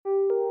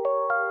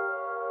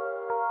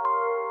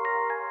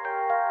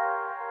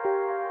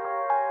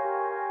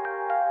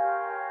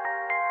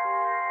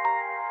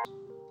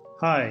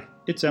Hi,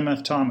 it's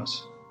MF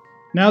Thomas.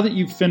 Now that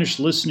you've finished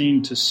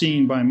listening to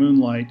Seeing by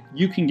Moonlight,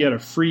 you can get a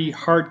free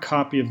hard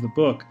copy of the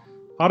book,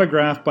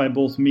 autographed by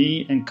both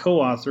me and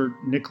co-author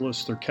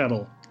Nicholas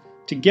Thurkettle.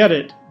 To get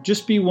it,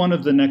 just be one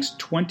of the next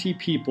 20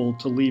 people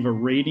to leave a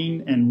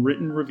rating and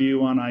written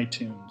review on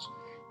iTunes.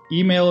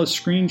 Email a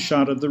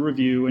screenshot of the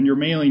review and your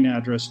mailing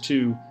address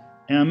to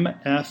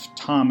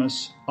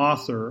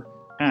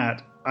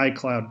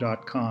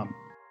mfthomasauthor@icloud.com.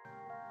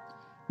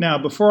 Now,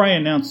 before I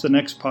announce the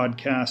next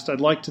podcast,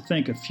 I'd like to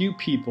thank a few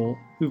people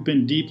who've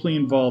been deeply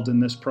involved in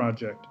this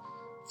project.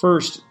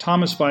 First,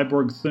 Thomas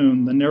Viborg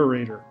Thune, the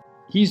narrator.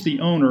 He's the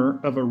owner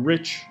of a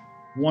rich,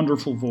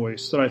 wonderful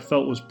voice that I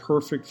felt was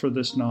perfect for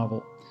this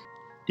novel.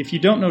 If you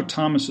don't know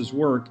Thomas's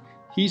work,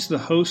 he's the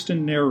host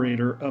and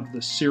narrator of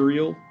the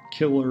Serial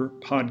Killer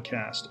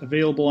podcast,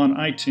 available on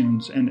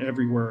iTunes and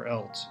everywhere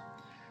else.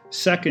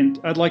 Second,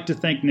 I'd like to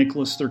thank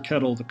Nicholas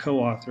Thurkettle, the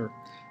co-author.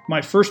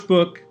 My first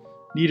book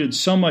needed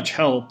so much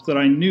help that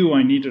I knew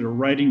I needed a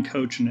writing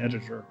coach and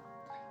editor.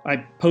 I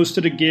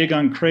posted a gig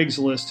on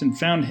Craigslist and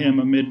found him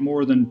amid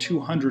more than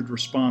 200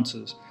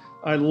 responses.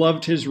 I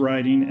loved his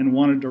writing and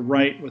wanted to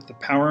write with the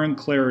power and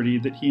clarity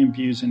that he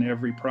imbues in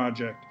every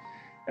project.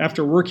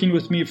 After working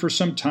with me for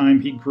some time,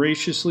 he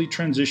graciously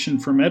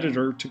transitioned from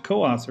editor to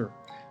co-author.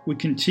 We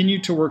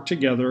continued to work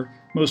together,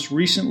 most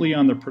recently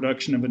on the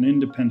production of an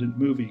independent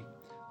movie.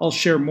 I'll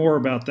share more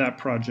about that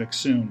project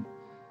soon.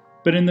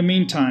 But in the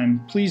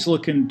meantime, please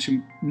look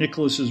into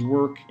Nicholas's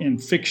work in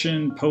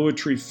fiction,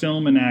 poetry,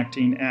 film, and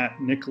acting at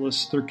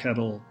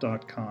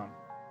nicholasthurkettle.com.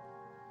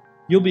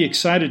 You'll be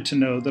excited to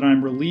know that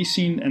I'm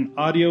releasing an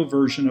audio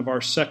version of our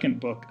second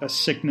book, A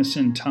Sickness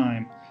in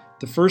Time.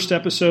 The first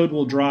episode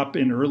will drop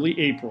in early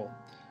April.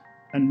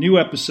 A new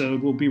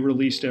episode will be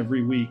released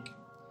every week.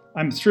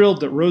 I'm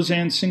thrilled that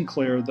Roseanne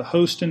Sinclair, the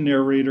host and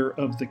narrator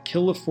of the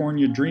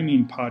California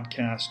Dreaming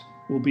podcast,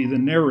 will be the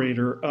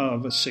narrator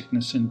of A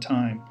Sickness in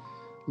Time.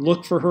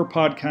 Look for her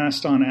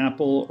podcast on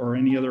Apple or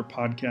any other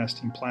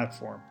podcasting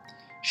platform.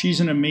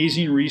 She's an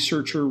amazing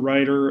researcher,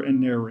 writer,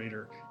 and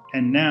narrator,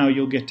 and now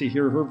you'll get to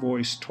hear her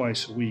voice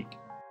twice a week.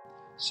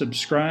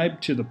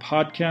 Subscribe to the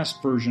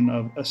podcast version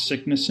of A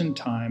Sickness in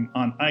Time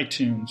on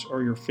iTunes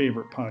or your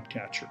favorite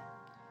podcatcher.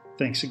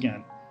 Thanks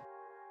again.